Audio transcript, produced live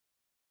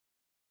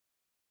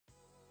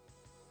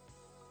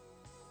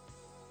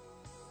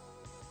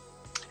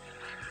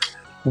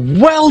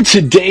Well,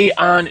 today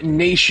on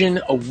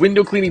Nation, a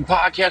window cleaning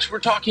podcast, we're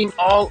talking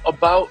all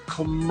about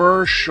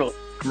commercial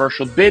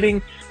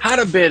bidding, how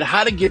to bid,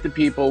 how to get the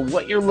people,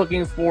 what you're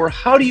looking for,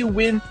 how do you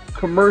win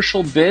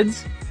commercial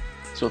bids.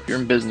 So if you're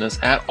in business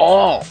at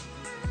all,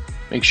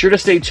 make sure to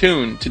stay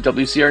tuned to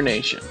WCR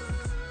Nation.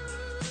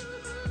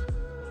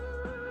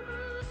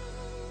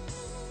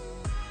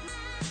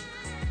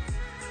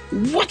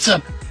 What's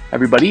up,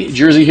 everybody?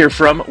 Jersey here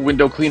from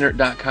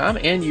windowcleaner.com,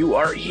 and you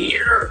are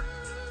here.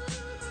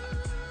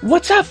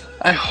 What's up?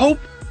 I hope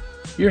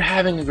you're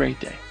having a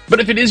great day. But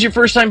if it is your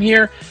first time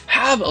here,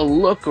 have a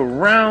look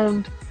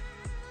around.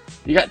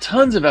 You got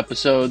tons of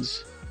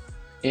episodes,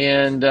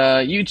 and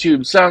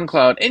YouTube,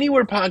 SoundCloud,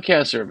 anywhere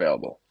podcasts are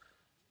available,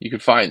 you can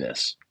find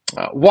this.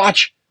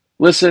 Watch,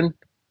 listen,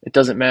 it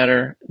doesn't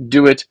matter,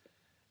 do it.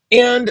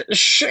 And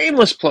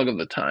shameless plug of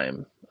the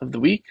time of the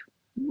week.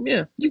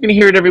 Yeah, you can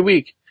hear it every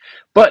week.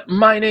 But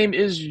my name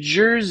is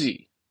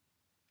Jersey,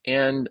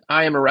 and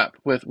I am a rep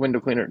with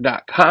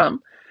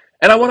windowcleaner.com,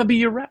 and I want to be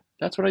your rep.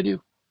 That's what I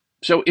do.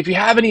 So if you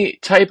have any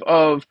type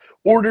of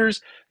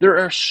orders, there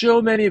are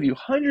so many of you,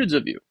 hundreds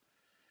of you,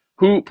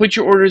 who put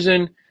your orders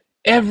in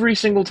every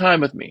single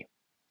time with me.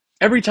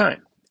 Every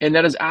time. And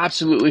that is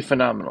absolutely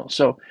phenomenal.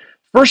 So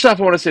first off,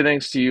 I want to say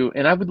thanks to you,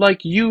 and I would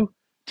like you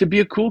to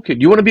be a cool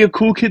kid. You want to be a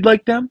cool kid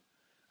like them?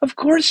 Of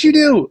course you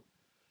do.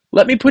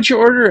 Let me put your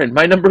order in.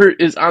 My number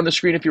is on the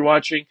screen if you're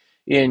watching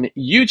in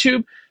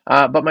YouTube,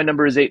 but my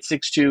number is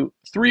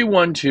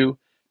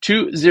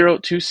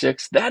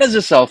 862-312-2026. That is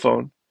a cell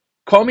phone.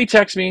 Call me,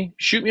 text me,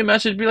 shoot me a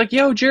message, be like,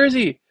 yo,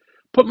 Jersey,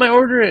 put my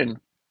order in.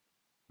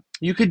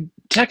 You could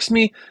text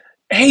me,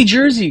 hey,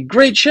 Jersey,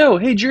 great show.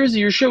 Hey, Jersey,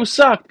 your show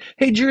sucked.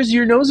 Hey, Jersey,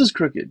 your nose is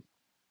crooked.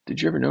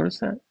 Did you ever notice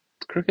that?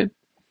 It's crooked?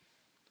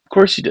 Of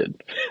course you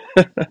did.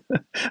 I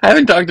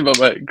haven't talked about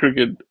my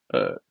crooked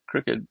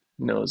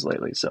nose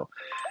lately, so.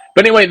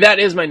 But anyway, that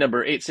is my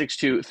number,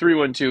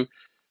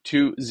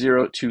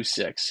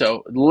 862-312-2026.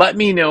 So let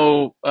me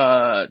know,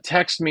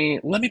 text me,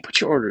 let me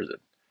put your orders in.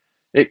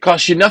 It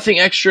costs you nothing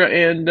extra,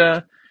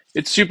 and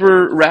it's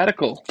super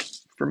radical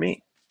for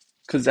me,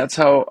 because that's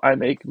how I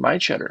make my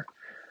cheddar.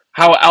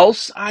 How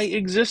else I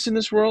exist in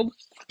this world?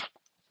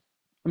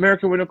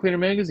 American Window Cleaner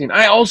Magazine.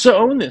 I also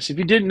own this. If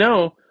you didn't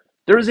know,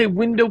 there is a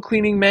window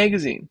cleaning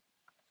magazine,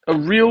 a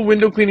real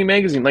window cleaning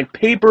magazine, like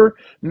paper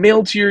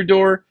mailed to your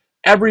door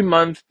every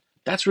month.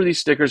 That's where these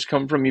stickers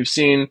come from. You've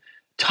seen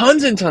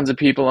tons and tons of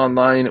people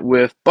online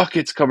with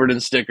buckets covered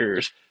in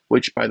stickers,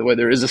 which, by the way,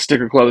 there is a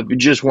sticker club if you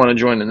just want to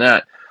join in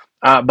that.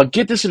 But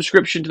get the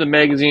subscription to the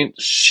magazine,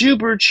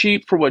 super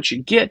cheap for what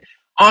you get.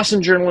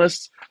 Awesome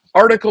journalists,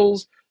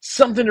 articles,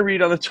 something to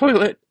read on the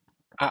toilet.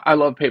 I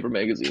love paper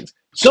magazines.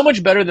 So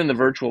much better than the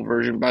virtual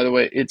version, by the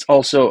way. It's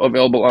also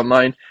available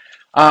online.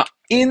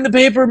 In the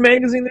paper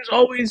magazine, there's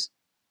always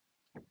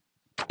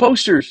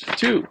posters,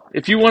 too.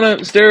 If you want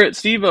to stare at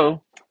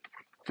Steve-O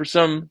for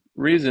some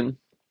reason,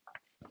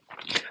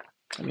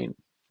 I mean,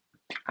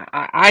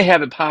 I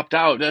have it popped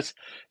out. That's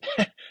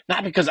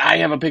not because I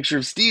have a picture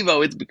of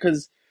Steve-O. It's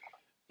because,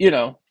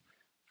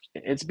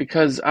 it's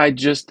because I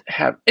just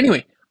have.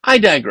 Anyway, I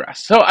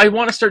digress. So I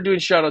want to start doing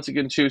shout outs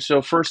again, too.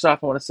 So first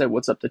off, I want to say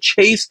what's up to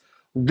Chase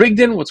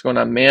Rigdon. What's going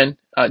on, man?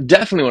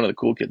 Definitely one of the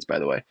cool kids, by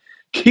the way.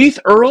 Keith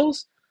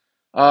Earls,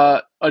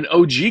 an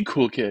OG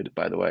cool kid,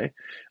 by the way.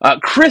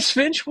 Chris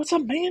Finch, what's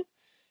up, man?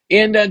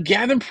 And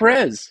Gavin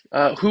Perez,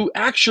 who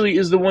actually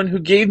is the one who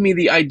gave me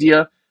the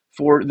idea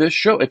for this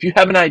show. If you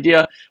have an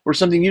idea or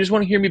something you just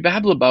want to hear me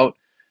babble about,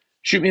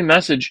 shoot me a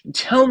message.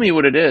 Tell me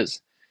what it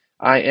is.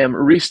 I am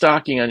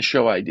restocking on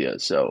show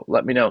ideas, so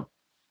let me know.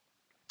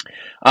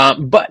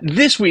 But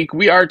this week,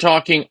 we are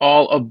talking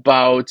all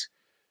about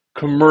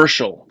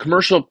commercial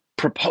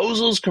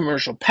proposals,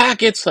 commercial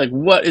packets, like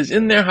what is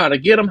in there, how to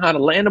get them, how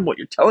to land them, what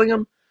you're telling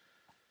them.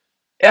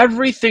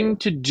 Everything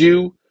to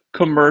do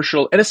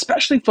commercial, and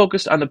especially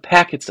focused on the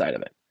packet side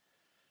of it.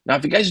 Now,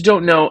 if you guys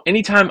don't know,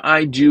 anytime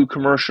I do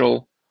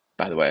commercial,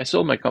 by the way, I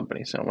sold my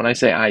company, so when I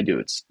say I do,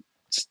 it's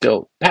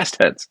still past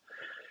tense.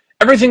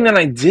 Everything that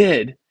I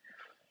did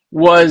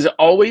was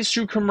always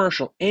through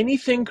commercial.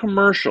 Anything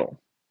commercial,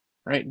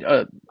 right?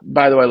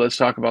 By the way, let's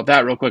talk about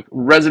that real quick.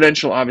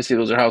 Residential, obviously,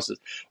 those are houses.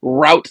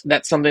 Route,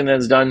 that's something that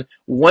is done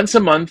once a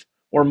month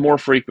or more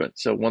frequent.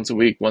 So once a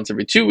week, once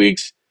every 2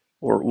 weeks,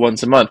 or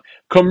once a month.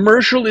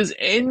 Commercial is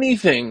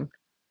anything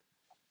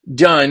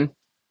done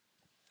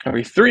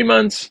every 3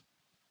 months,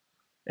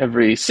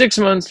 every 6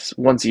 months,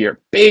 once a year.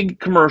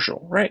 Big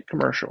commercial, right?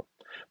 Commercial.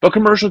 But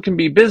commercial can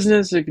be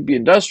business, it could be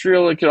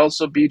industrial, it could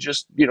also be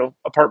just,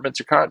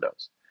 apartments or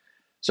condos.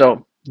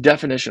 So,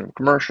 definition of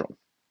commercial.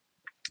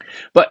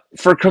 But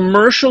for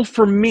commercial,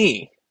 for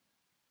me,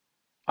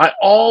 I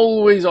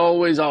always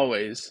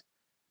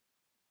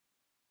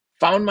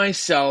found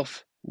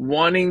myself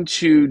wanting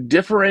to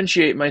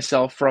differentiate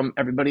myself from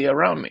everybody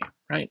around me,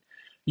 right?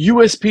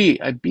 USP,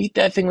 I beat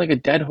that thing like a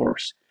dead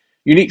horse.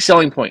 Unique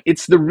selling point.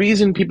 It's the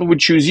reason people would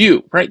choose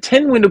you, right?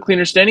 10 window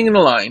cleaners standing in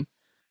a line.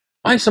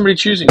 Why is somebody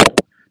choosing you?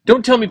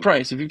 Don't tell me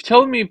price. If you've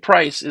told me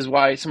price is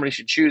why somebody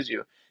should choose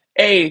you,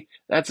 A,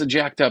 that's a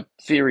jacked up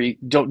theory.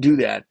 Don't do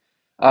that.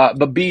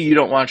 But B, you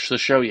don't watch the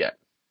show yet.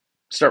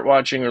 Start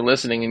watching or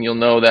listening, and you'll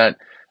know that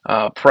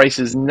price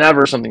is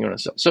never something you want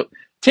to sell. So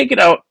take it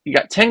out. You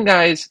got 10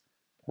 guys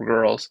or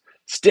girls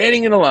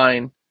standing in a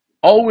line,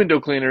 all window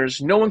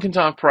cleaners. No one can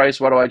talk price.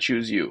 Why do I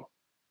choose you?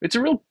 It's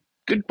a real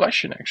good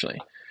question, actually.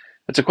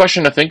 It's a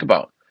question to think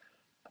about.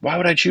 Why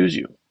would I choose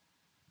you?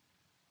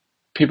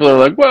 People are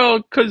like, well,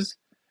 because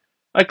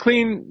I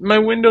clean my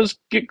windows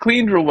get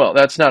cleaned real well.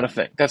 That's not a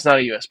thing. That's not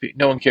a USP.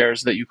 No one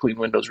cares that you clean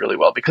windows really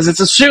well because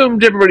it's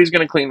assumed everybody's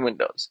going to clean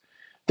windows.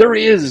 There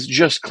is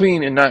just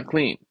clean and not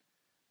clean.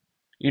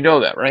 You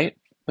know that, right?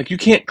 Like you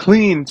can't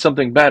clean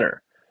something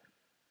better.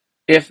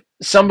 If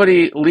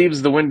somebody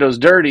leaves the windows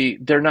dirty,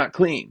 they're not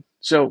clean.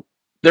 So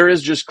there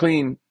is just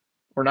clean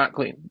or not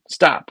clean.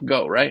 Stop,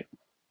 go, right?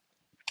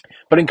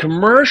 But in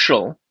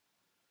commercial,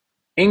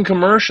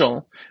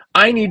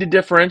 I need to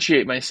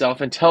differentiate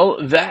myself and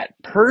tell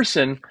that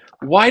person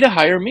why to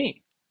hire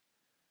me,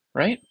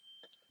 right?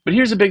 But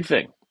here's a big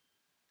thing.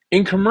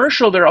 In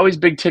commercial, there are always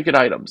big ticket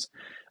items.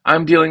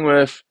 I'm dealing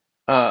with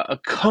a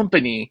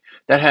company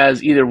that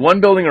has either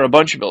one building or a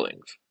bunch of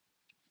buildings.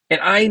 And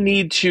I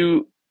need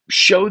to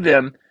show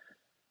them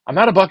I'm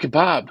not a bucket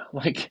Bob.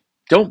 Like,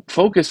 don't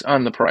focus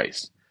on the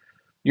price.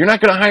 You're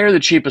not going to hire the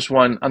cheapest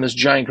one on this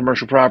giant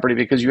commercial property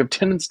because you have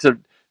tenants to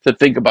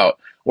think about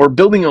or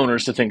building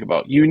owners to think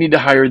about. You need to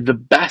hire the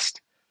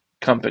best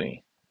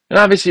company. And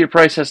obviously, your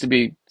price has to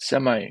be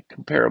semi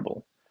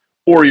comparable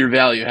or your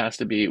value has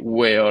to be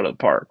way out of the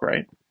park,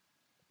 right?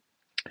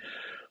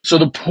 So,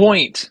 the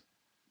point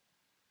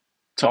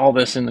to all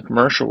this in the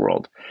commercial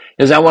world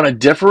is I want to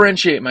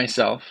differentiate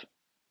myself,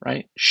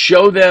 right?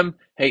 Show them,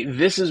 hey,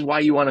 this is why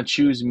you want to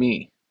choose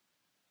me,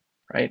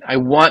 right? I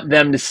want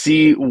them to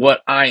see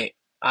what I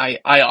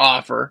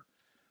offer,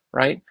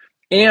 right?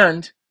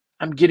 And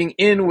I'm getting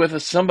in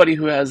with somebody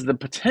who has the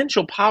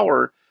potential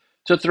power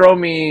to throw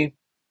me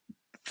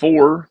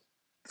 4,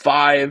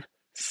 5,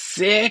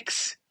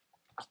 6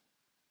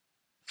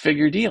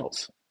 figure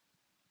deals.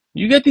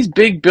 You get these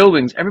big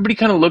buildings, everybody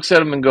kind of looks at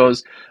them and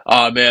goes,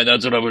 oh man,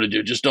 that's what I'm going to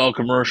do. Just all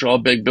commercial, all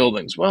big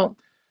buildings. Well,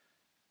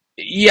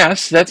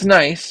 yes, that's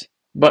nice,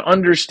 but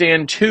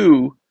understand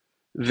too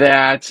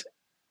that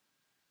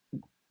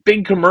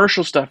big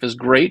commercial stuff is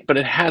great, but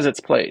it has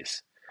its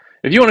place.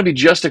 If you want to be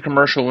just a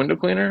commercial window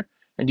cleaner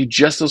and do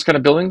just those kind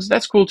of buildings,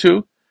 that's cool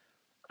too.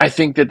 I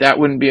think that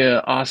wouldn't be an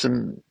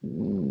awesome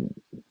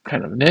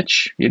kind of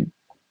niche.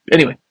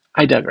 Anyway,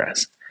 I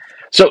digress.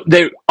 So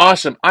they're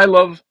awesome. I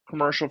love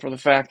commercial for the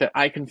fact that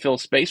I can fill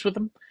space with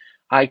them.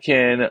 I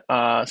can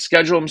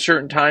schedule them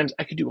certain times.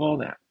 I could do all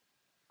that,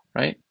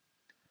 right?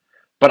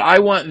 But I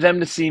want them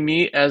to see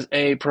me as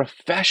a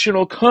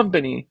professional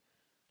company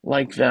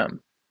like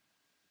them,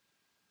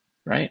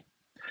 right?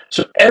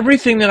 So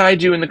everything that I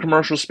do in the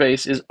commercial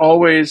space is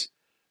always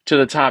to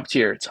the top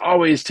tier. It's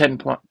always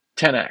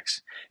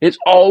 10x. It's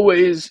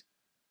always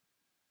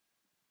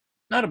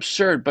not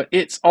absurd, but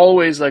it's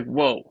always like,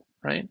 whoa,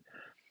 right?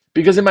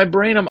 Because in my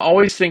brain, I'm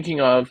always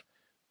thinking of,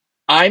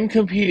 I'm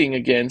competing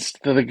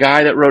against the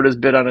guy that wrote his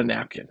bid on a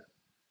napkin,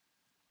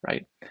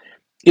 right?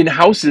 In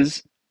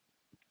houses,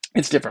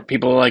 it's different.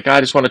 People are like,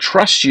 I just want to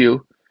trust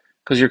you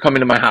because you're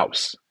coming to my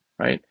house,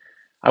 right?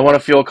 I want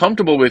to feel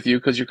comfortable with you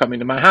because you're coming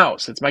to my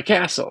house. It's my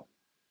castle,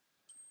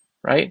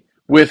 right?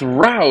 With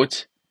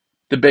route,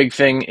 the big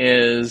thing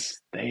is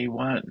they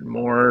want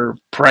more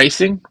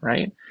pricing,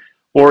 right?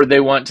 Or they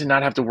want to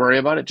not have to worry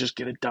about it, just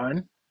get it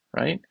done,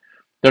 right?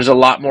 There's a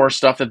lot more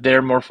stuff that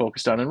they're more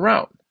focused on in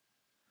route.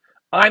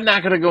 I'm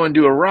not going to go and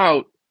do a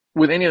route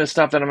with any of the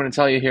stuff that I'm going to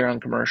tell you here on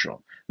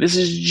commercial. This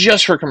is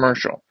just for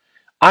commercial.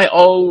 I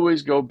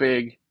always go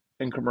big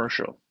in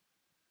commercial.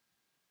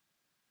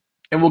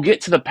 And we'll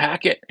get to the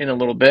packet in a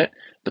little bit,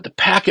 but the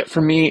packet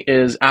for me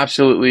is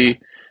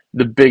absolutely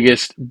the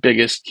biggest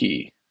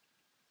key.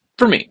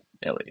 For me,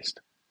 at least.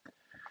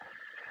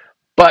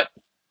 But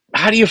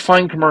how do you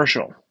find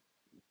commercial?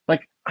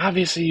 Like,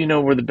 obviously, you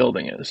know where the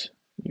building is.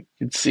 You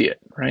can see it,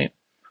 right?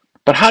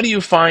 But how do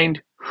you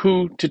find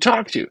who to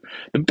talk to?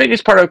 The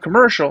biggest part of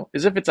commercial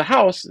is if it's a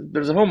house,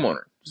 there's a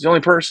homeowner. It's the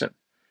only person.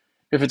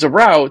 If it's a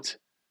route,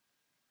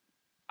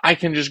 I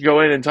can just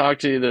go in and talk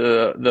to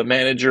the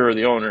manager or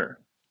the owner.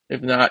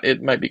 If not,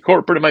 it might be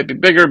corporate, it might be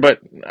bigger, but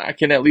I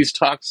can at least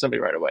talk to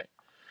somebody right away.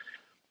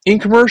 In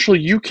commercial,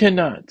 you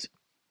cannot.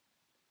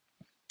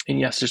 And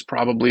yes, there's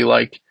probably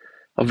like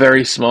a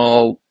very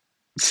small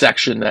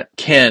section that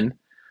can,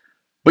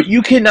 but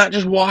you cannot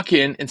just walk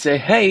in and say,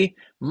 hey,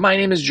 my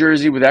name is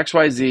Jersey with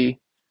XYZ.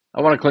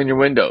 I want to clean your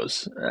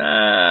windows.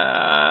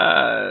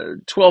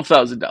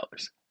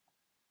 $12,000.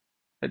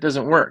 That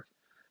doesn't work,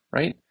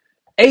 right?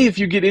 If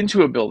you get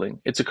into a building,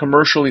 it's a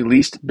commercially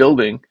leased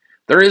building.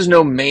 There is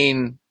no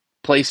main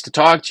place to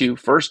talk to.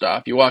 First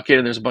off, you walk in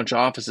and there's a bunch of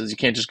offices. You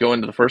can't just go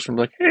into the first one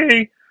and be like,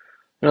 hey.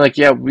 They're like,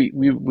 yeah, we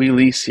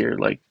lease here,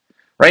 like,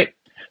 right?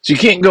 So you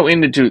can't go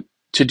in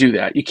to do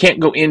that. You can't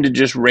go in to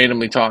just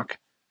randomly talk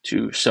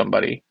to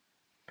somebody.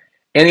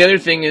 And the other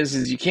thing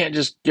is you can't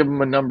just give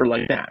them a number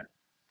like that,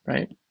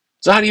 right?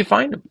 So how do you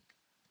find them?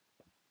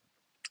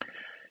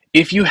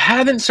 If you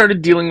haven't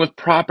started dealing with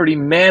property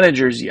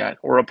managers yet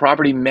or a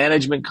property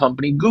management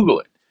company, Google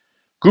it.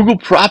 Google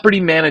property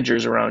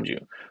managers around you.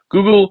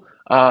 Google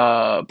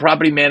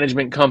property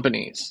management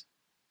companies.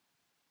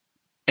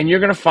 And you're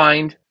going to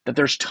find that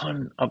there's a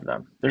ton of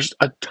them. There's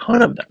a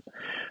ton of them.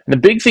 And the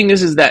big thing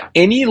is that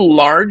any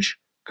large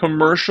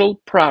commercial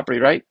property,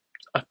 right?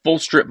 A full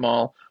strip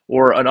mall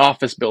or an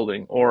office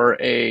building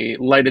or a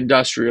light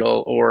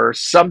industrial or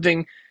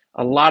something,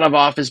 a lot of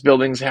office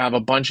buildings have a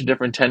bunch of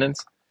different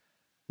tenants.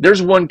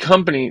 There's one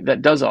company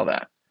that does all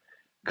that.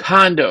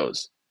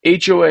 Condos,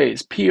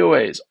 HOAs,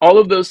 POAs, all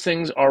of those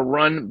things are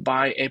run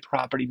by a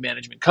property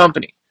management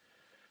company.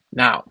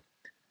 Now,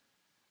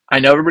 I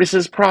know everybody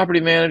says property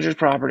managers,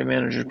 property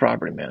managers,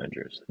 property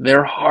managers.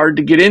 They're hard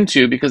to get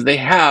into because they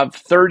have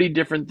 30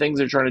 different things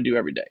they're trying to do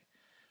every day,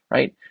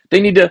 right? They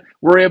need to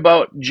worry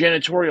about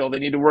janitorial. They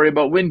need to worry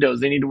about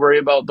windows. They need to worry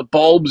about the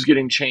bulbs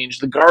getting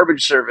changed, the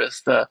garbage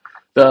service, the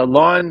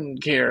lawn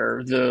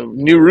care, the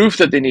new roof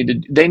that they need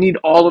to. They need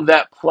all of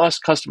that plus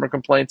customer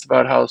complaints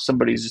about how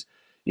somebody's,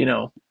 you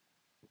know,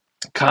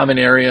 common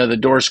area, the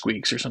door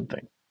squeaks or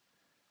something.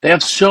 They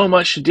have so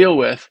much to deal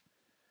with.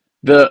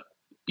 The,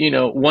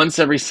 once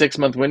every 6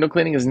 month window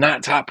cleaning is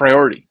not top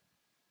priority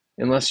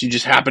unless you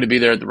just happen to be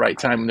there at the right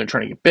time when they're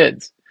trying to get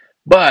bids.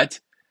 But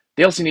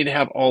they also need to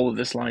have all of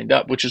this lined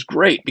up, which is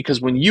great because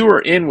when you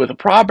are in with a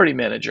property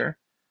manager,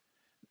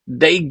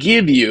 they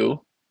give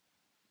you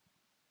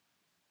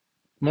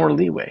more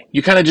leeway.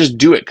 You kind of just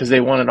do it because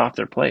they want it off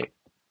their plate,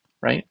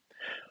 right?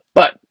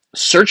 But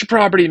search a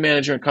property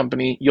management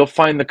company. You'll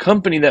find the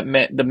company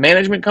the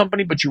management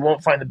company, but you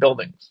won't find the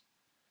buildings.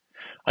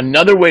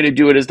 Another way to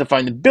do it is to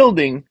find the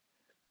building,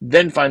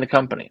 then find the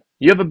company.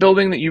 You have a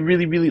building that you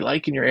really, really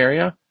like in your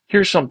area?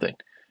 Here's something.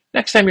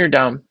 Next time you're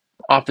down,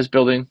 office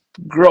building,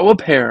 grow a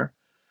pair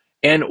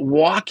and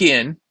walk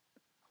in.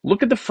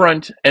 Look at the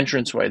front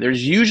entranceway.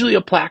 There's usually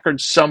a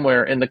placard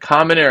somewhere in the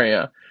common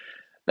area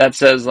that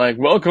says like,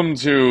 welcome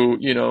to,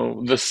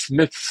 the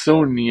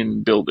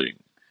Smithsonian building.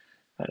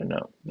 I don't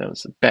know. That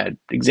was a bad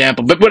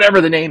example, but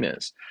whatever the name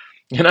is.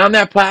 And on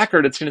that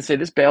placard, it's going to say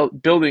this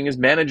building is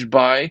managed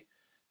by,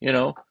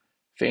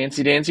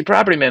 fancy dancy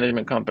property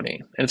management company.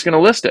 And it's going to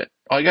list it.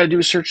 All you got to do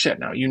is search that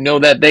now. You know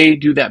that they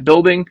do that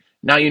building.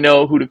 Now you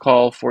know who to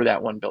call for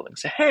that one building.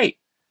 Say, hey,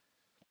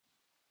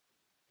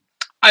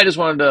 I just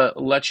wanted to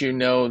let you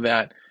know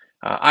that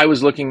I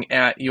was looking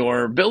at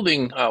your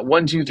building,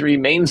 123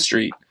 Main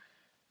Street,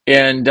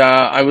 and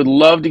I would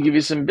love to give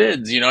you some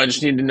bids. I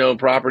just need to know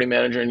property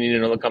manager, I need to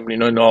know the company,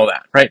 know all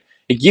that, right?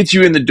 It gets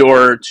you in the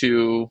door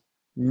to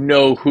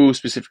know who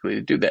specifically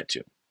to do that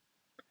to.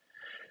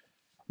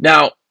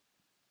 Now,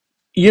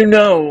 you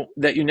know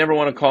that you never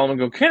want to call them and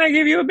go, can I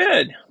give you a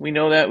bid? We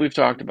know that. We've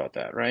talked about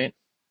that, right?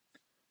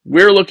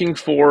 We're looking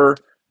for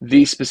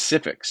the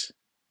specifics.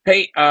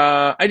 Hey,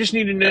 I just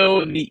need to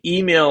know the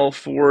email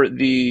for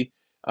the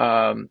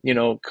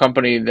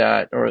company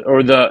that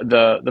or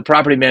the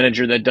property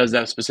manager that does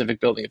that specific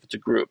building if it's a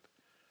group,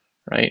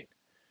 right?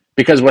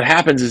 Because what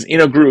happens is in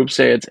a group,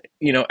 say it's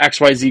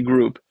XYZ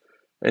group,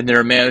 and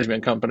they're a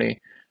management company.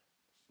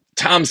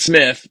 Tom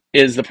Smith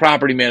is the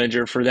property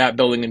manager for that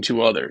building and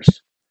two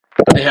others.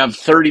 They have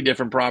 30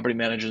 different property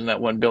managers in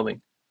that one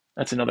building.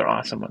 That's another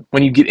awesome one.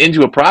 When you get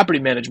into a property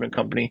management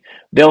company,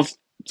 they'll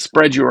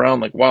spread you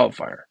around like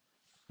wildfire.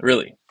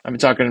 Really. I'm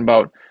talking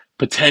about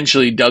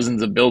potentially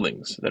dozens of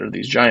buildings that are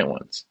these giant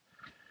ones.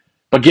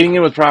 But getting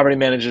in with property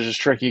managers is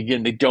tricky.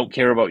 Again, they don't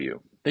care about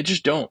you. They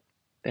just don't.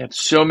 They have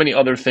so many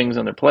other things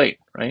on their plate,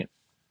 right?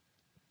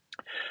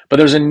 But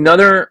there's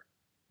another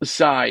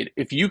side.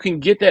 If you can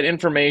get that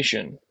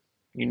information,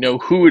 you know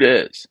who it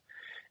is.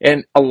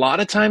 And a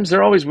lot of times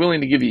they're always willing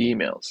to give you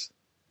emails.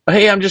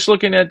 Hey, I'm just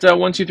looking at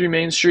 123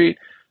 Main Street.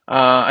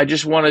 I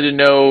just wanted to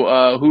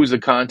know who's the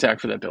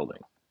contact for that building.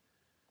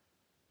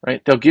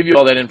 Right? They'll give you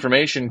all that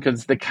information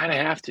because they kind of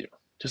have to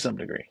some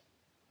degree.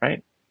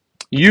 Right?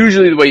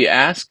 Usually the way you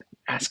ask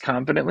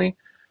confidently,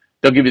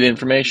 they'll give you the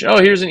information.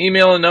 Oh, here's an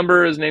email and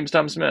number. His name's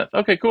Tom Smith.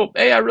 Okay, cool.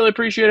 Hey, I really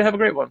appreciate it. Have a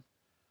great one.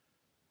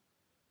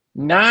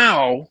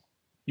 Now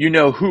you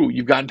know who.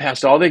 You've gotten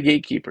past all the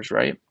gatekeepers,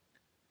 right?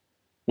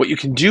 What you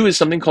can do is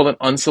something called an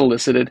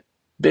unsolicited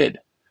bid.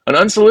 An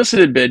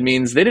unsolicited bid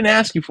means they didn't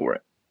ask you for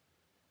it.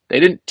 They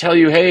didn't tell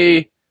you,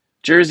 hey,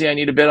 Jersey, I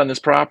need a bid on this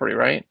property,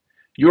 right?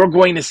 You're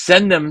going to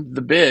send them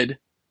the bid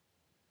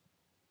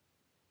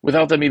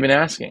without them even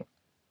asking.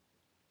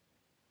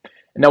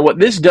 Now, what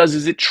this does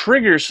is it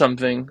triggers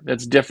something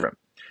that's different.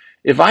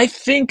 If I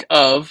think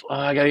of,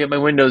 I got to get my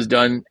windows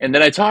done, and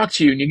then I talk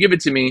to you and you give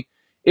it to me,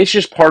 it's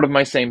just part of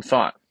my same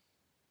thought.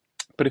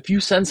 But if you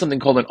send something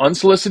called an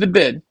unsolicited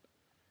bid,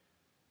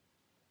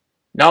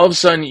 now all of a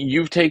sudden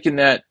you've taken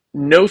that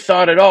no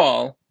thought at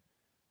all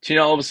to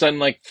all of a sudden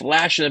like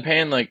flash in the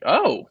pan like,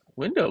 oh,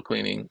 window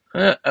cleaning.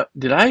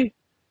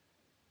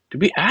 Did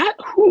we at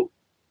who?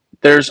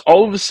 There's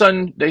all of a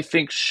sudden they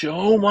think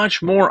so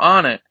much more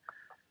on it,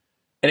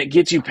 and it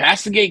gets you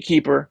past the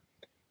gatekeeper.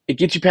 It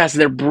gets you past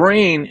their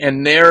brain,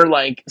 and they're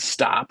like,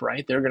 stop,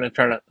 right? They're going to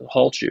try to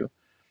halt you.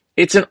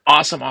 It's an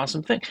awesome,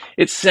 awesome thing.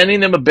 It's sending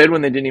them a bid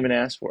when they didn't even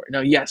ask for it.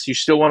 Now, yes, you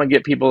still want to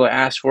get people to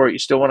ask for it. You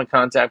still want to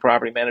contact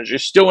property managers. You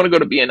still want to go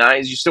to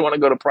BNIs. You still want to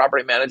go to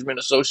property management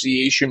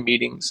association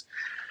meetings.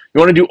 You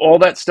want to do all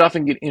that stuff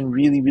and get in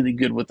really, really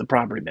good with the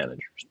property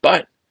managers.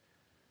 But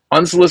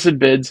unsolicited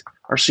bids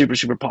are super,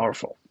 super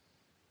powerful.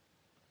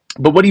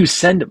 But what do you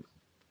send them?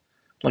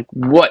 Like,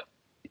 what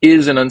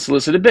is an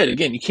unsolicited bid?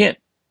 Again, you can't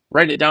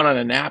write it down on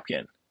a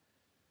napkin,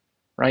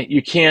 right?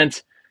 You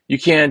can't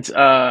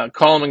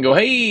call them and go,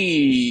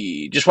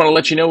 hey, just want to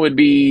let you know it'd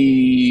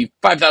be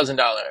 $5,000.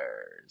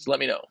 Let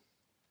me know.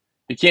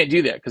 You can't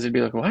do that because it'd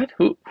be like, what?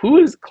 Who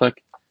is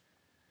click?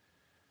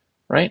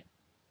 Right?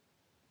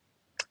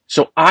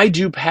 So I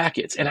do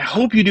packets, and I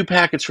hope you do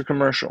packets for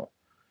commercial.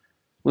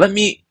 Let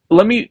me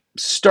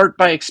start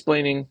by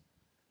explaining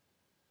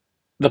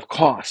the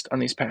cost on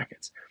these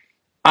packets.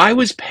 I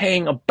was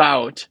paying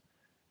about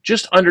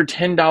just under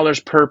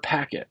 $10 per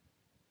packet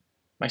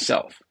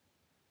myself.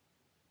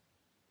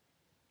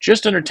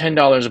 Just under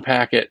 $10 a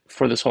packet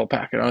for this whole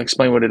packet. I'll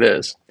explain what it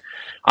is.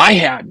 I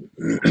had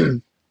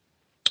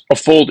a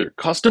folder,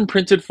 custom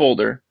printed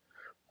folder,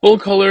 full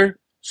color,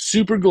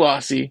 super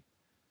glossy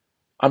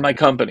on my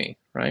company,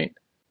 right?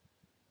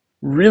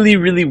 Really,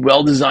 really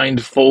well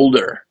designed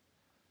folder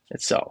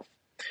itself.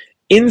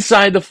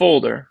 Inside the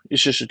folder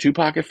is just a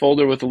 2-pocket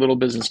folder with a little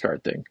business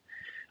card thing.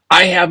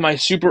 I have my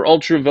super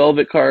ultra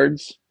velvet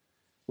cards,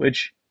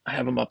 which I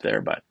have them up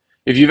there, but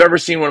if you've ever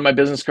seen one of my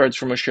business cards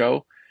from a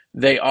show,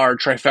 they are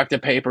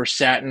trifecta paper,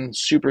 satin,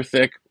 super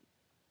thick,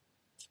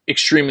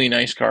 extremely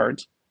nice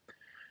cards.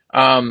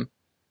 I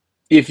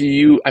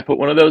put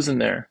one of those in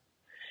there.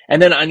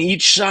 And then on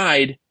each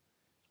side,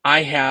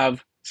 I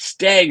have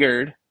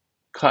staggered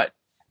cut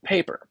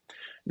paper.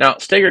 Now,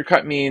 staggered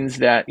cut means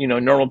that,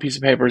 normal piece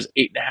of paper is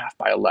 8.5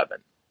 by 11.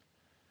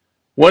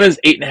 One is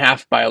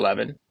 8.5 by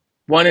 11.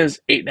 One is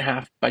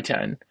 8.5 by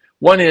 10.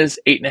 One is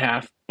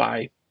 8.5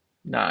 by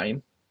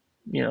 9.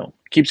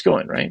 Keeps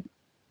going, right?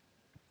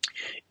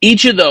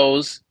 Each of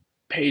those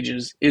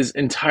pages is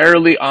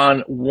entirely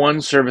on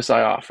one service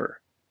I offer,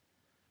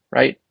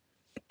 right?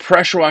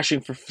 Pressure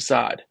washing for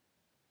facade,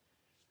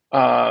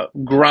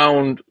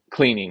 ground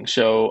cleaning,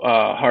 so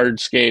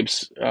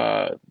hardscapes,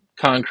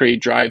 concrete,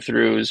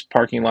 drive-throughs,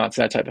 parking lots,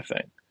 that type of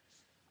thing,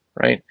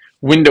 right?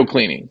 Window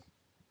cleaning.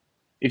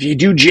 If you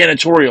do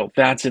janitorial,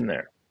 that's in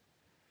there.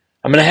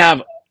 I'm going to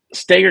have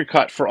stagger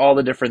cut for all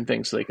the different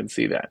things so they can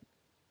see that.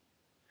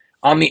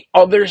 On the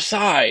other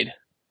side,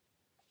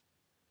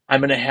 I'm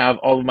going to have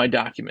all of my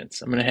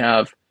documents. I'm going to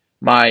have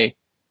my,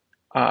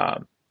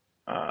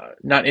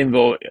 not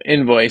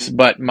invoice,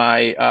 but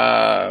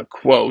my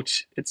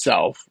quote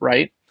itself,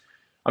 right?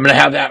 I'm going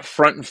to have that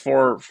front and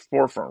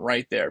forefront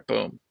right there.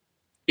 Boom.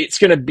 It's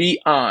going to be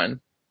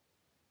on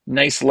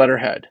nice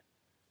letterhead,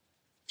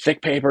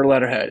 thick paper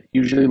letterhead,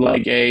 usually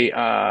like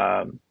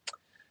a,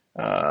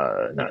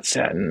 not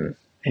satin,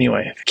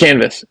 anyway,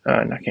 canvas,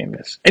 not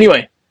canvas.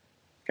 Anyway,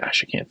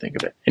 gosh, I can't think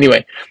of it.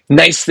 Anyway,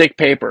 nice thick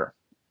paper.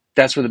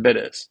 That's where the bid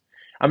is.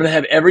 I'm going to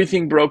have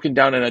everything broken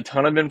down in a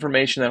ton of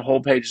information. That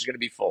whole page is going to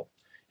be full.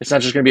 It's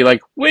not just going to be like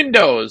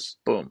windows,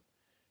 boom.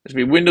 It's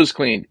going to be windows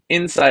cleaned,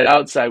 inside,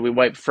 outside. We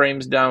wipe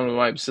frames down, we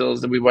wipe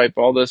sills, we wipe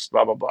all this,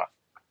 blah, blah, blah.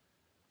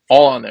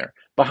 All on there.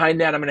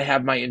 Behind that, I'm going to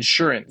have my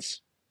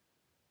insurance.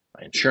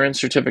 My insurance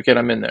certificate,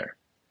 I'm in there.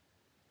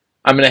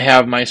 I'm going to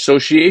have my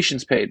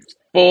associations page,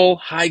 full,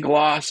 high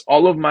gloss,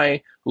 all of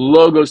my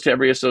logos to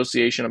every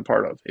association I'm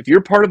part of. If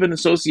you're part of an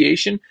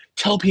association,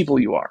 tell people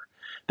you are.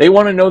 They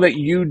want to know that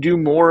you do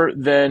more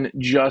than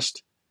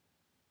just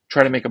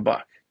try to make a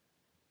buck.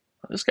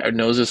 This guy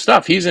knows his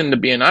stuff. He's in the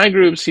BNI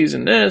groups. He's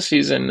in this.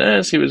 He's in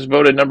this. He was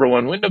voted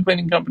 #1 window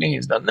cleaning company.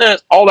 He's done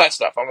this. All that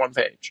stuff on one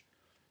page.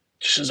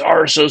 This is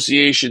our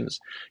associations.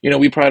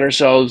 We pride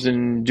ourselves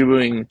in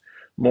doing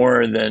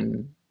more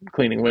than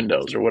cleaning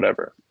windows or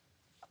whatever.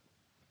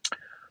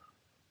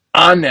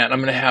 On that, I'm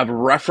going to have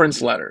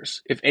reference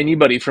letters. If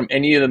anybody from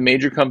any of the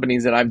major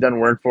companies that I've done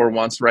work for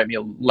wants to write me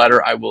a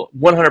letter, I will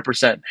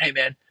 100%. Hey,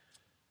 man,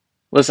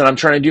 listen, I'm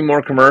trying to do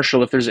more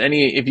commercial.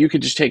 If you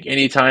could just take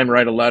any time,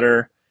 write a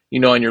letter,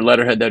 on your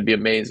letterhead, that'd be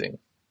amazing,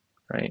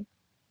 right?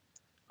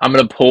 I'm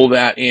going to pull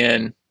that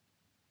in,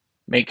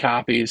 make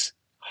copies,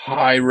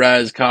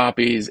 high-res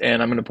copies,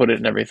 and I'm going to put it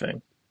in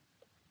everything,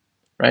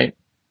 right?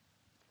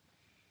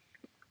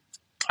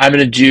 I'm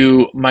going to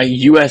do my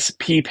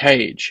USP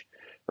page,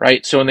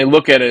 right? So when they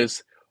look at it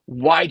as,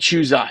 why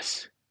choose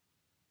us?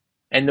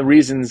 And the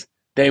reasons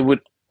they would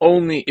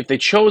only, if they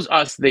chose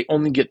us, they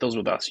only get those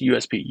with us.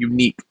 USP,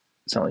 unique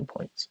selling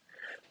points.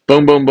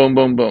 Boom, boom, boom,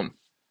 boom, boom.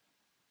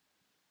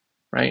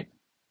 Right?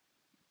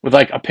 With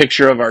like a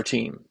picture of our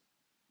team.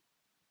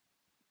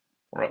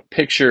 Or a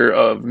picture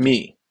of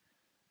me.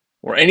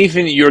 Or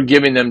anything that you're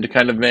giving them to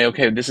kind of say,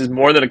 okay, this is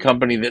more than a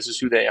company, this is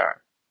who they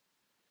are.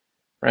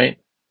 Right?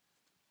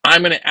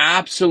 I'm going to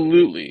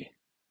absolutely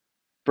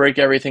break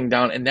everything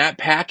down. And that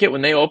packet,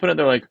 when they open it,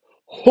 they're like,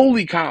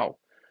 holy cow,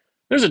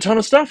 there's a ton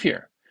of stuff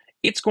here.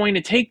 It's going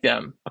to take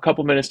them a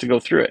couple minutes to go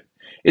through it.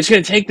 It's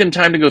going to take them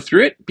time to go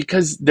through it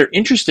because they're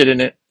interested in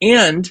it.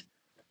 And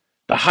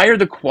The higher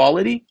the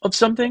quality of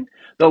something,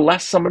 the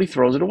less somebody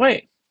throws it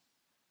away.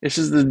 This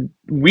is the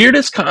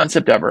weirdest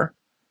concept ever.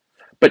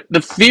 But the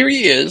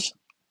theory is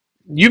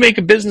you make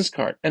a business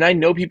card. And I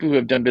know people who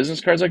have done business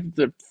cards like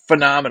they're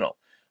phenomenal.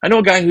 I know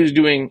a guy who's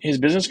doing his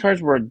business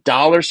cards were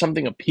 $1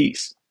 something a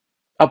piece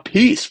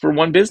for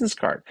one business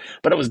card.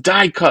 But it was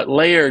die cut,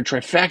 layered,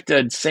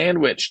 trifecta,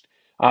 sandwiched,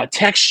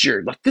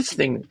 textured. Like this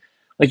thing,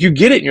 like you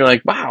get it and you're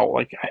like, wow,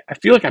 like I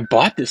feel like I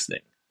bought this thing,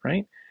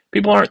 right?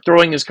 People aren't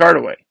throwing his card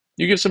away.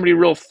 You give somebody a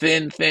real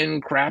thin,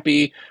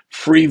 crappy,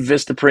 free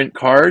Vistaprint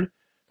card,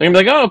 they're gonna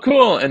be like, oh,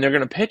 cool, and they're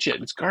gonna pitch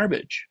it. It's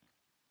garbage.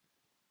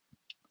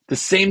 The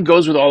same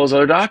goes with all those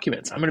other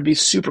documents. I'm going to be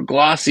super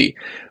glossy,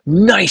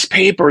 nice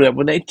paper that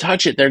when they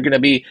touch it, they're going to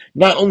be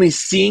not only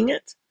seeing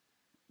it,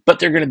 but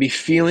they're going to be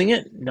feeling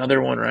it.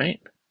 Another one, right?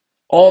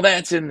 All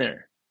that's in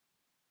there.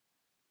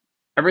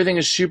 Everything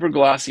is super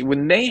glossy.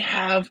 When they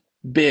have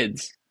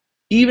bids,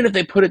 even if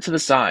they put it to the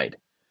side,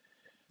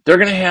 they're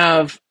going to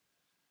have,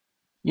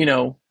 you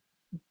know,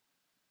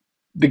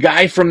 the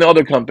guy from the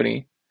other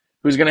company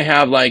who's going to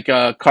have like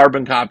a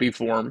carbon copy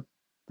form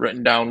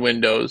written down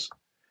Windows.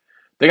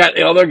 They got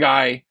the other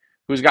guy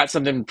who's got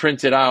something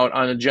printed out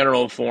on a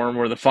general form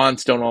where the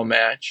fonts don't all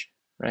match,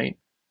 right?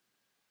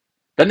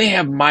 Then they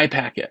have my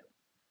packet.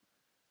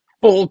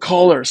 Full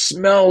color,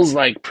 smells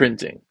like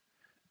printing.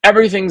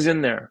 Everything's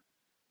in there.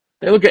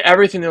 They look at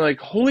everything, they're like,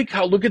 holy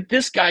cow, look at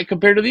this guy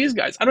compared to these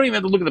guys. I don't even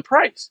have to look at the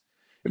price.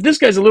 If this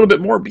guy's a little bit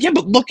more, yeah,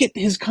 but look at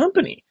his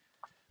company.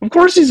 Of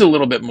course he's a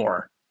little bit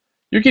more.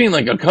 You're getting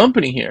like a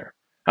company here.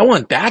 I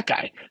want that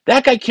guy.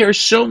 That guy cares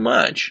so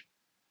much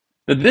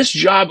that this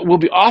job will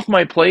be off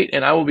my plate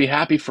and I will be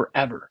happy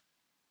forever.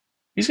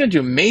 He's going to do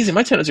amazing.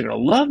 My tenants are going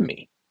to love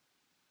me.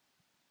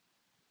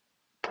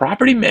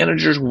 Property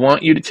managers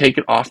want you to take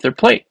it off their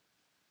plate.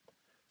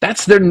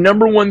 That's their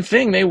number one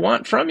thing they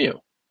want from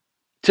you,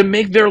 to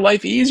make their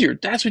life easier.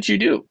 That's what you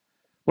do.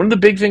 One of the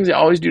big things I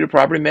always do to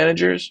property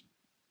managers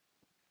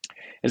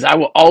is I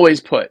will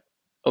always put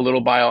a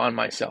little bio on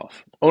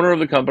myself. Owner of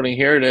the company,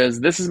 here it is.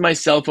 This is my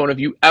cell phone. If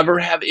you ever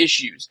have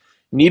issues,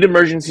 need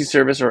emergency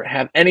service, or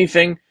have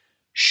anything,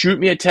 shoot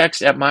me a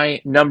text at my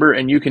number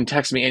and you can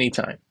text me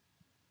anytime.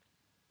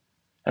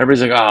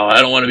 Everybody's like, oh,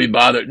 I don't want to be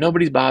bothered.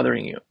 Nobody's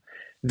bothering you.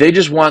 They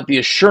just want the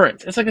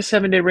assurance. It's like a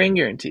 7-day rain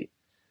guarantee.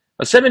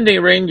 A 7-day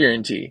rain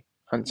guarantee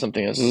on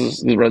something else.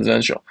 This is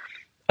residential.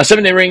 A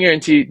 7-day rain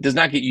guarantee does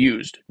not get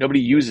used. Nobody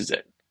uses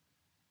it,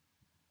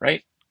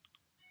 right?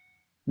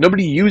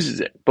 Nobody uses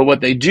it. But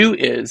what they do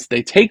is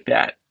they take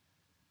that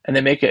and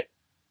they make it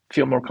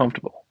feel more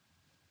comfortable,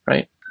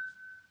 right?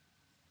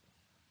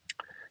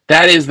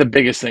 That is the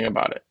biggest thing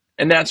about it.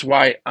 And that's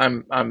why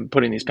I'm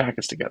putting these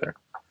packets together.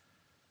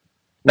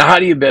 Now, how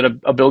do you bid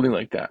a building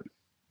like that?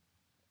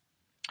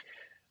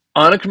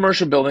 On a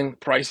commercial building,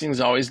 pricing is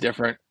always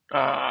different.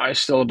 I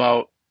still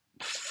about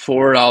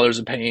 $4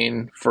 a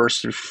pane,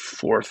 first through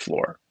fourth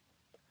floor.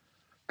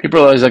 People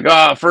are always like,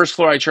 oh, first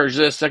floor I charge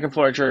this, second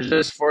floor I charge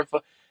this, fourth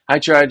floor I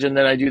charge, and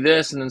then I do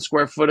this, and then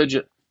square footage.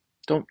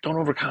 Don't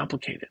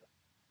overcomplicate it.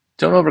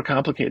 Don't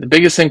overcomplicate it. The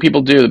biggest thing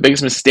people do, the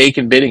biggest mistake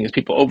in bidding is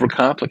people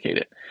overcomplicate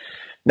it.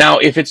 Now,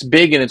 if it's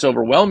big and it's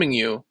overwhelming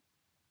you,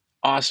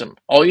 awesome.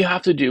 All you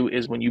have to do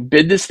is when you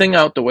bid this thing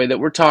out the way that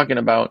we're talking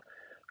about,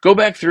 go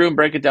back through and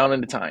break it down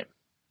into time.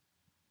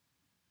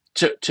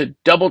 To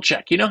double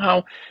check. You know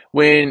how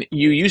when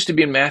you used to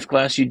be in math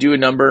class, you do a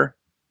number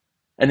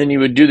and then you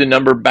would do the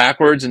number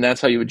backwards and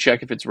that's how you would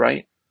check if it's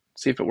right?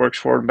 See if it works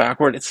forward and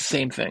backward. It's the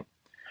same thing.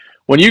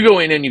 When you go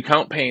in and you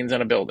count panes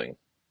on a building,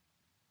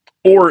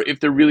 or if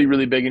they're really,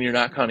 really big and you're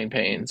not counting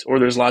panes, or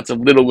there's lots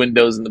of little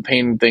windows and the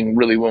pane thing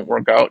really won't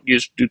work out, you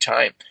just do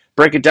time.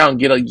 Break it down,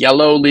 get a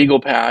yellow legal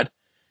pad,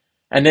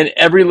 and then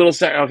every little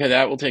second, okay,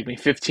 that will take me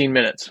 15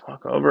 minutes.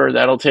 Walk over,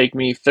 that'll take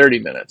me 30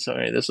 minutes.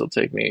 Okay, this will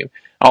take me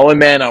all in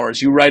man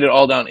hours. You write it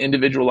all down,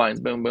 individual lines,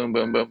 boom, boom,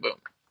 boom, boom, boom.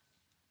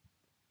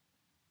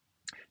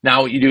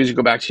 Now what you do is you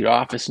go back to your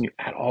office and you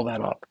add all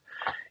that up.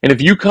 And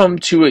if you come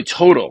to a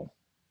total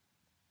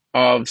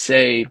of,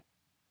 say,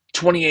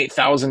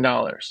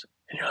 $28,000,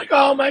 and you're like,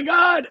 oh my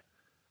God,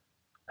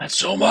 that's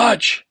so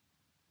much.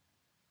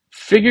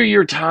 Figure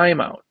your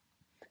time out.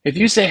 If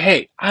you say,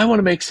 hey, I want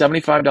to make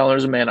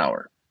 $75 a man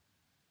hour,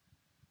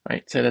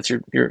 right? Say that's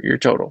your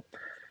total.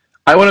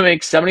 I want to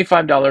make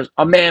 $75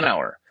 a man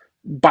hour.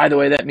 By the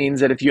way, that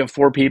means that if you have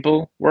 4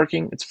 people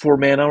working, it's 4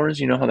 man hours.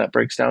 You know how that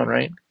breaks down,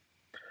 right?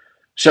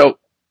 So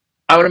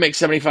I want to make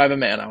 75 a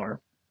man hour.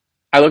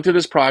 I looked at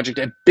this project.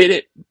 I bid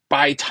it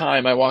by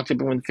time. I walked up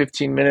in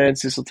 15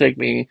 minutes. This will take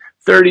me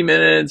 30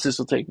 minutes. This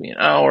will take me an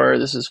hour.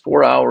 This is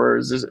 4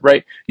 hours. This,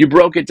 right? You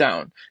broke it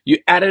down. You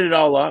added it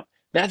all up.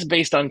 That's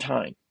based on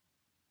time.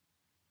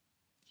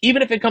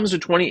 Even if it comes to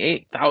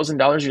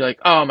 $28,000, you're like,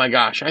 oh my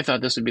gosh, I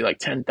thought this would be like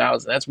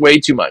 $10,000. That's way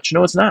too much.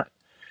 No, it's not.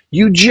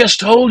 You just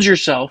told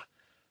yourself,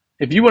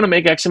 if you want to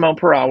make X amount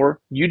per hour,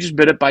 you just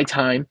bid it by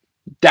time.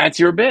 That's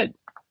your bid,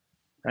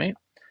 right?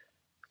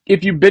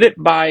 If you bid it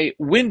by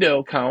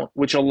window count,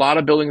 which a lot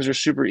of buildings are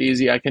super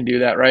easy, I can do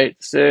that, right?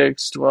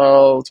 6,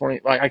 12,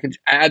 20. Like I can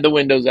add the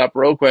windows up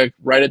real quick,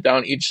 write it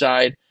down each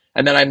side,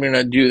 and then I'm going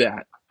to do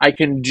that. I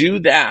can do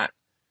that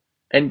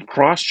and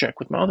cross-check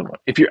with my other one.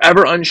 If you're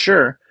ever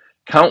unsure,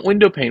 count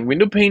window pane.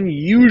 Window pane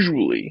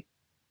usually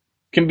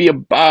can be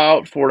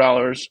about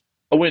 $4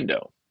 a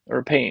window or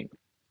a pane.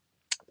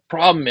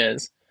 Problem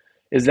is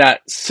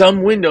that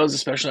some windows,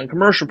 especially on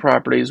commercial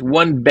properties,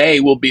 one bay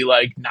will be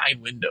like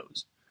 9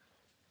 windows.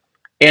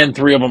 And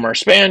 3 of them are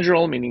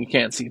spandrel, meaning you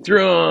can't see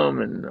through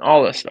them and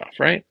all this stuff,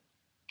 right?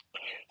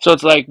 So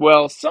it's like,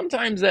 well,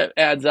 sometimes that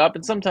adds up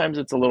and sometimes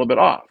it's a little bit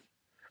off.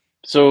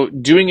 So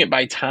doing it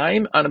by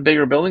time on a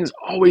bigger building is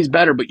always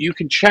better, but you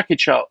can check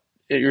it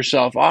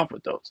yourself off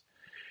with those.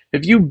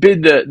 If you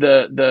bid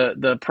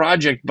the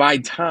project by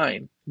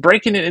time,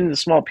 breaking it into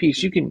small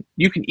pieces, you can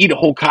eat a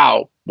whole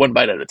cow one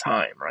bite at a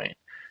time, right?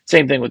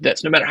 Same thing with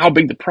this. No matter how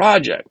big the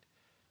project,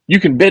 you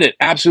can bid it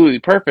absolutely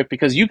perfect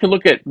because you can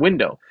look at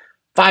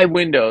 5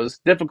 windows,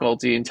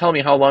 difficulty, and tell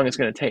me how long it's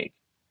going to take,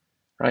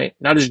 right?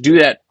 Now just do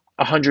that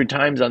 100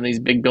 times on these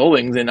big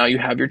buildings, and now you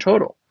have your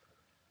total.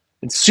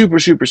 It's super,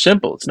 super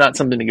simple. It's not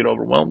something to get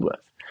overwhelmed with.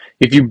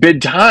 If you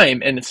bid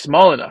time and it's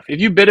small enough, if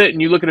you bid it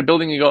and you look at a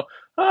building and you go,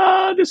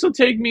 this will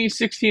take me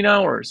 16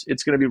 hours,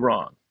 it's going to be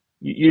wrong.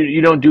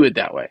 You don't do it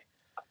that way,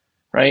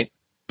 right?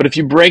 But if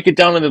you break it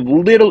down into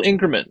little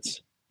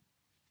increments,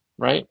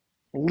 right?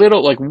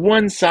 Little, like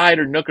one side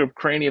or nook or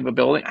cranny of a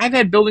building. I've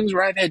had buildings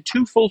where I've had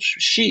 2 full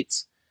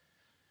sheets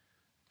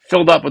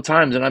filled up with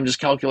times, and I'm just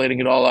calculating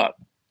it all up.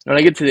 When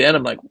I get to the end,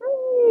 I'm like,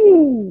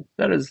 ooh,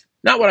 that is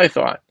not what I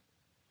thought.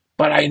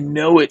 But I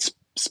know it's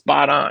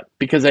spot on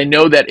because I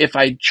know that if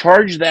I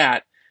charge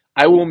that,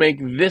 I will make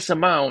this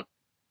amount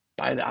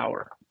by the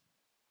hour.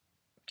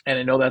 And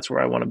I know that's where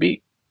I want to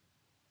be,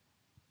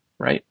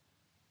 right?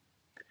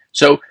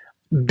 So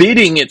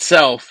bidding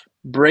itself,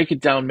 break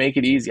it down, make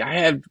it easy.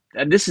 I've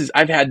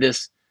had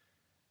this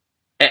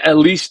at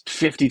least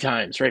 50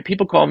 times, right?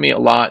 People call me a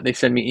lot. They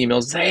send me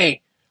emails. Say,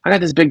 hey, I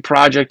got this big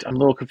project I'm a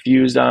little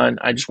confused on.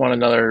 I just want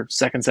another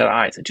second set of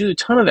eyes. I do a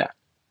ton of that,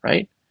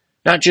 right?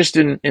 Not just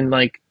in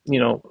like,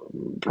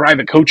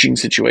 private coaching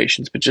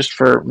situations, but just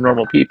for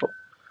normal people.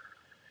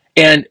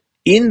 And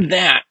in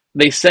that,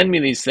 they send me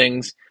these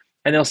things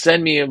and they'll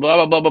send me blah,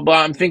 blah, blah, blah,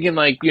 blah. I'm thinking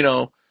like,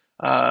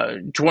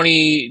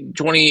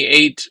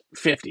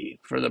 28.50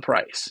 for the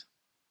price.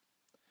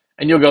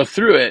 And you'll go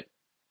through it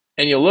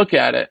and you'll look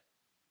at it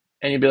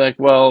and you'll be like,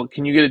 well,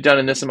 can you get it done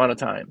in this amount of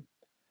time?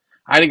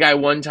 I had a guy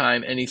one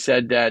time and he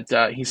said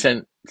that he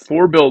sent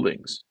 4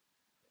 buildings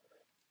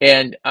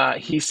and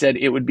he said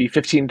it would be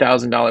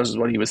 $15,000 is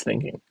what he was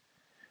thinking.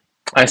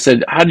 I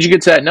said, how did you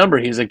get to that number?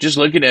 He's like, just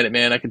looking at it,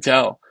 man, I could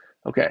tell.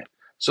 Okay,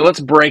 so let's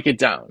break it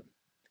down.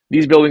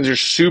 These buildings are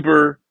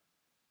super,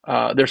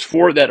 there's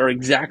 4 that are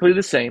exactly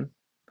the same,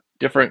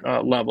 different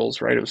levels,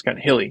 right? It was kind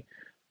of hilly,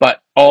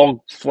 but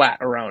all flat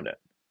around it.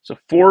 So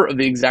 4 of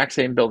the exact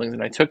same buildings,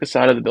 and I took a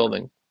side of the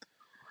building,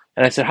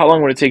 and I said, how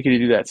long would it take you to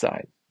do that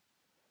side?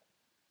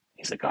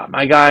 He's like,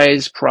 my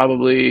guy's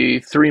probably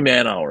 3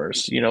 man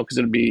hours, because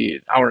it'd be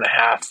an hour and a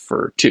half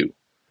for 2.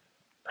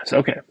 I said,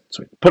 okay.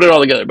 So we put it all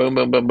together. Boom,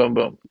 boom, boom, boom,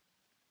 boom.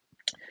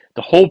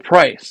 The whole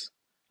price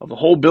of the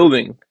whole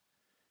building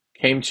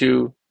came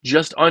to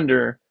just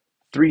under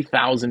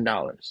 $3,000.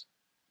 And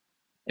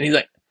he's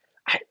like,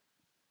 I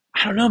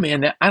don't know,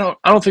 man. I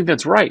don't think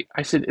that's right.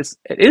 I said,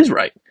 it is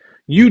right.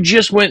 You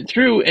just went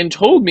through and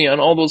told me on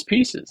all those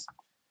pieces.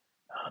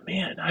 Oh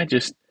man,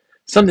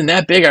 something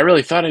that big, I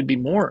really thought it'd be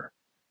more.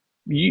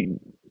 You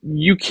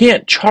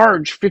can't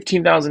charge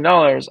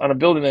 $15,000 on a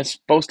building that's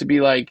supposed to be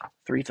like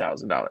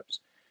 $3,000.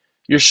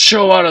 You're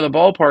so out of the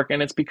ballpark,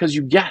 and it's because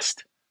you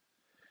guessed.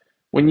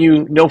 When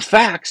you know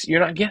facts, you're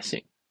not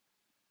guessing.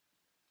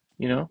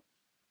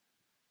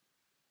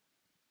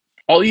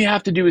 All you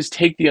have to do is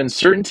take the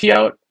uncertainty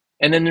out,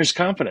 and then there's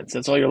confidence.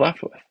 That's all you're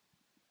left with.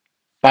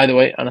 By the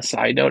way, on a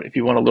side note, if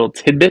you want a little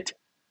tidbit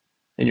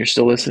and you're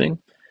still listening,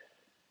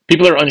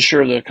 people are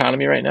unsure of the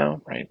economy right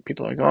now, right?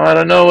 People are going, I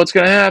don't know what's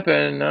going to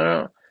happen. I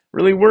don't know.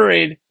 Really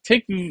worried.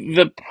 Take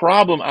the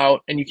problem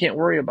out and you can't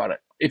worry about it.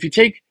 If you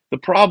take the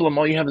problem,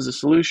 all you have is a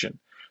solution.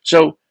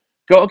 So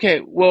go,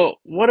 okay, well,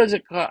 what does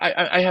it cost?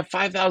 I have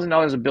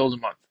 $5,000 of bills a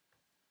month.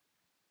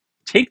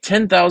 Take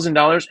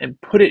 $10,000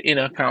 and put it in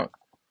an account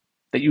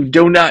that you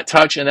do not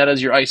touch, and that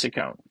is your ICE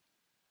account.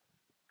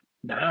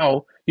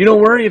 Now, you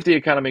don't worry if the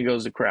economy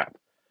goes to crap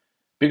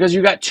because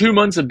you got 2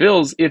 months of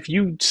bills if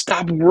you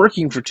stop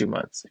working for 2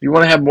 months. If you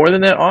want to have more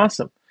than that,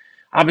 awesome.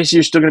 Obviously,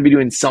 you're still going to be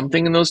doing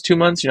something in those 2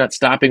 months. You're not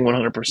stopping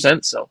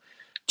 100%. So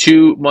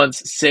 2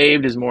 months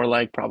saved is more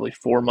like probably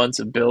 4 months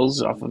of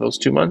bills off of those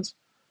 2 months.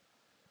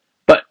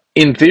 But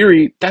in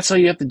theory, that's all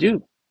you have to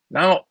do.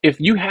 Now, if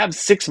you have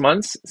 6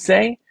 months,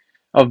 say,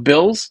 of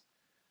bills,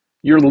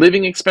 your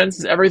living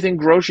expenses, everything,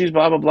 groceries,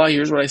 blah, blah, blah,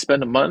 here's what I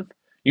spend a month.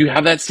 You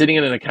have that sitting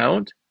in an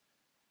account.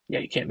 Yeah,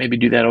 you can't maybe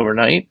do that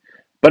overnight.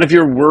 But if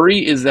your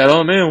worry is that,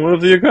 oh man, what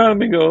if the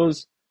economy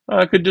goes?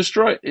 It could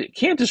destroy. It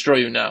can't destroy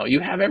you now. You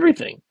have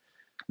everything.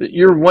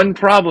 Your one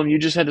problem you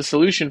just had a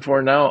solution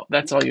for. Now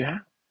that's all you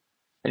have.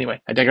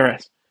 Anyway, I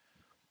digress.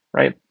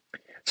 Right?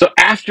 So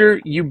after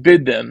you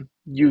bid them,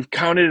 You've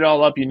counted it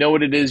all up. You know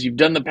what it is. You've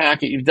done the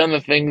packet. You've done the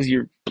things.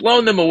 You've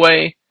blown them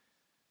away.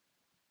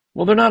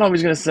 Well, they're not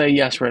always going to say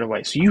yes right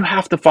away. So you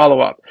have to follow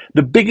up.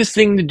 The biggest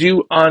thing to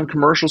do on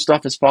commercial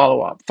stuff is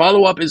follow up.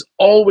 Follow up is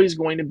always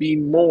going to be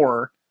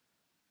more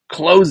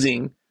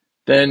closing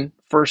than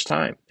first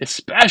time,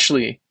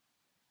 especially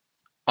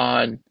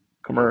on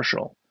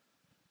commercial.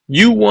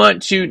 You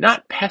want to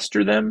not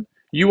pester them.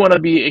 You want to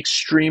be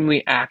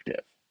extremely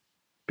active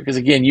because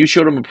again, you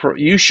showed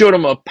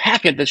them a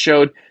packet that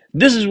showed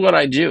this is what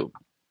I do.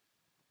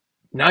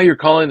 Now you're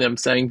calling them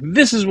saying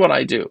this is what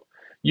I do.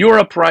 You're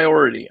a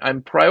priority.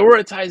 I'm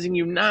prioritizing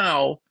you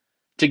now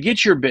to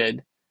get your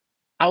bid.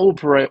 I will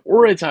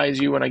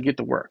prioritize you when I get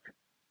to work.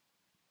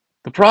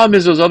 The problem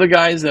is those other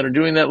guys that are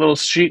doing that little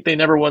sheet they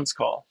never once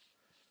call.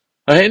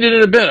 I handed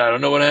in a bid. I don't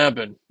know what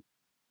happened.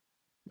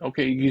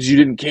 Okay, because you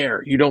didn't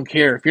care. You don't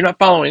care. If you're not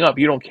following up,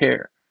 you don't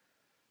care.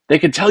 They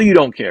can tell you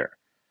don't care.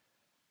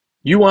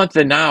 You want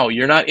the now.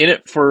 You're not in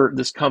it for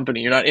this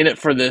company. You're not in it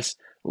for this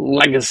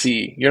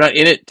legacy. You're not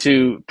in it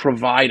to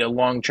provide a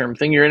long-term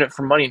thing. You're in it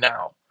for money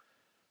now.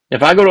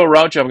 If I go to a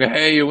route shop and go,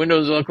 hey, your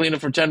windows will clean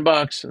it for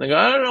 $10, and they go,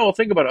 I don't know, we'll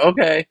think about it.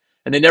 Okay.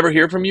 And they never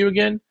hear from you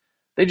again,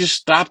 they just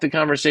stop the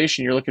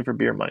conversation. You're looking for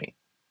beer money.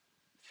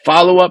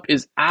 Follow-up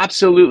is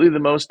absolutely the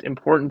most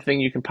important thing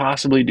you can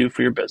possibly do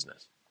for your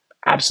business.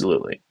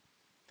 Absolutely.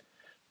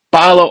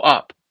 Follow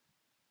up.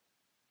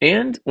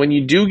 And when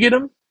you do get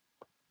them,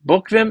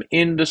 book them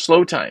in the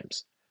slow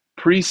times.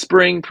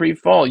 Pre-spring,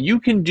 pre-fall. You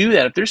can do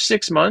that. If there's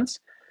 6 months,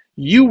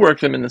 you work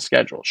them in the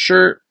schedule.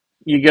 Sure,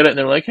 you get it and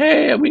they're like,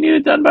 hey, we need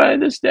it done by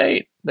this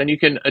date. Then you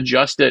can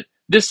adjust it.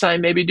 This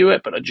time maybe do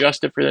it, but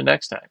adjust it for the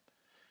next time.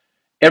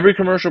 Every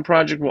commercial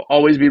project will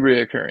always be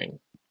reoccurring.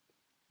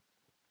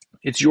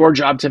 It's your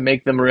job to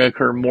make them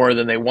reoccur more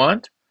than they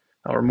want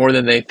or more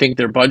than they think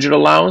their budget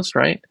allows,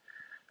 right?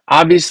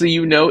 Obviously,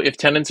 you know if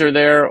tenants are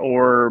there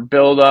or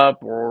build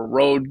up or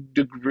road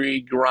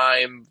debris,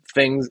 grime,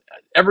 things,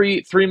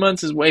 every 3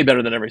 months is way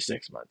better than every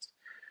 6 months.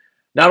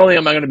 Not only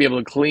am I going to be able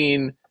to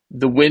clean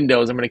the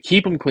windows, I'm going to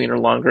keep them cleaner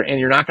longer, and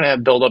you're not going to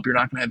have buildup, you're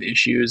not going to have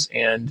issues,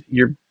 and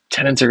your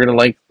tenants are going to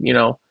like,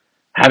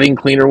 having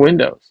cleaner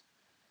windows,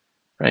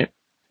 right?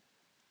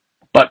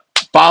 But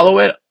follow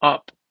it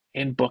up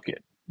and book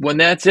it. When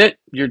that's it,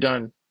 you're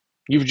done.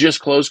 You've just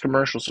closed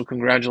commercial, so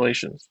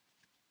congratulations.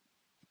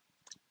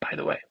 By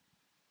the way,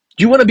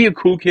 do you want to be a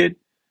cool kid?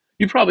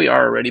 You probably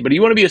are already, but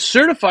you want to be a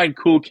certified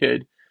cool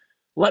kid,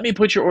 let me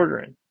put your order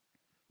in.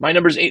 My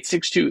number is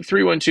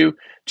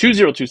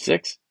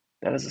 862-312-2026.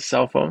 That is a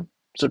cell phone.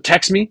 So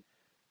text me.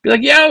 Be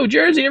like, yo,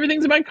 Jersey,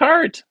 everything's in my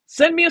cart.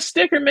 Send me a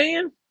sticker,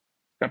 man.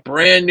 Got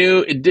brand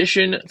new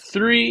edition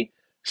 3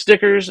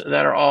 stickers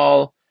that are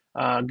all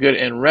good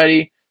and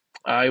ready.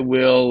 I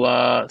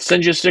will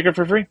send you a sticker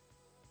for free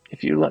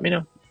if you let me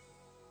know.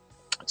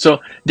 So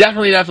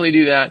definitely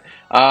do that.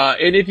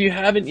 And if you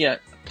haven't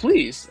yet,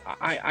 please,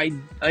 I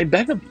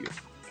beg of you,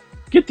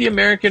 get the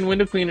American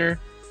Window Cleaner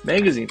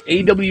magazine.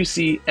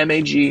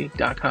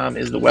 awcmag.com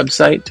is the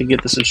website to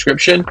get the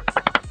subscription.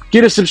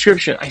 Get a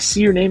subscription. I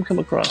see your name come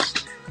across.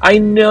 I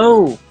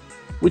know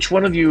which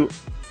one of you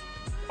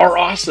are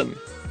awesome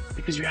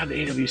because you have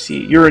the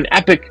AWC. You're an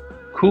epic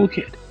cool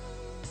kid.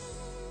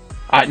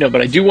 No,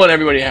 but I do want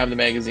everybody to have the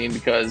magazine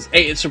because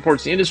A, it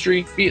supports the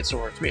industry, B, it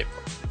supports me.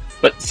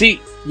 But C,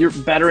 you're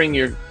bettering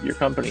your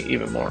company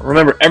even more.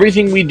 Remember,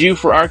 everything we do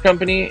for our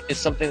company is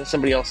something that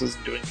somebody else is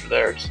doing for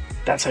theirs.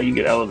 That's how you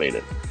get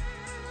elevated.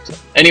 So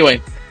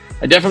anyway,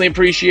 I definitely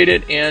appreciate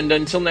it. And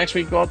until next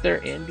week, go out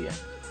there and be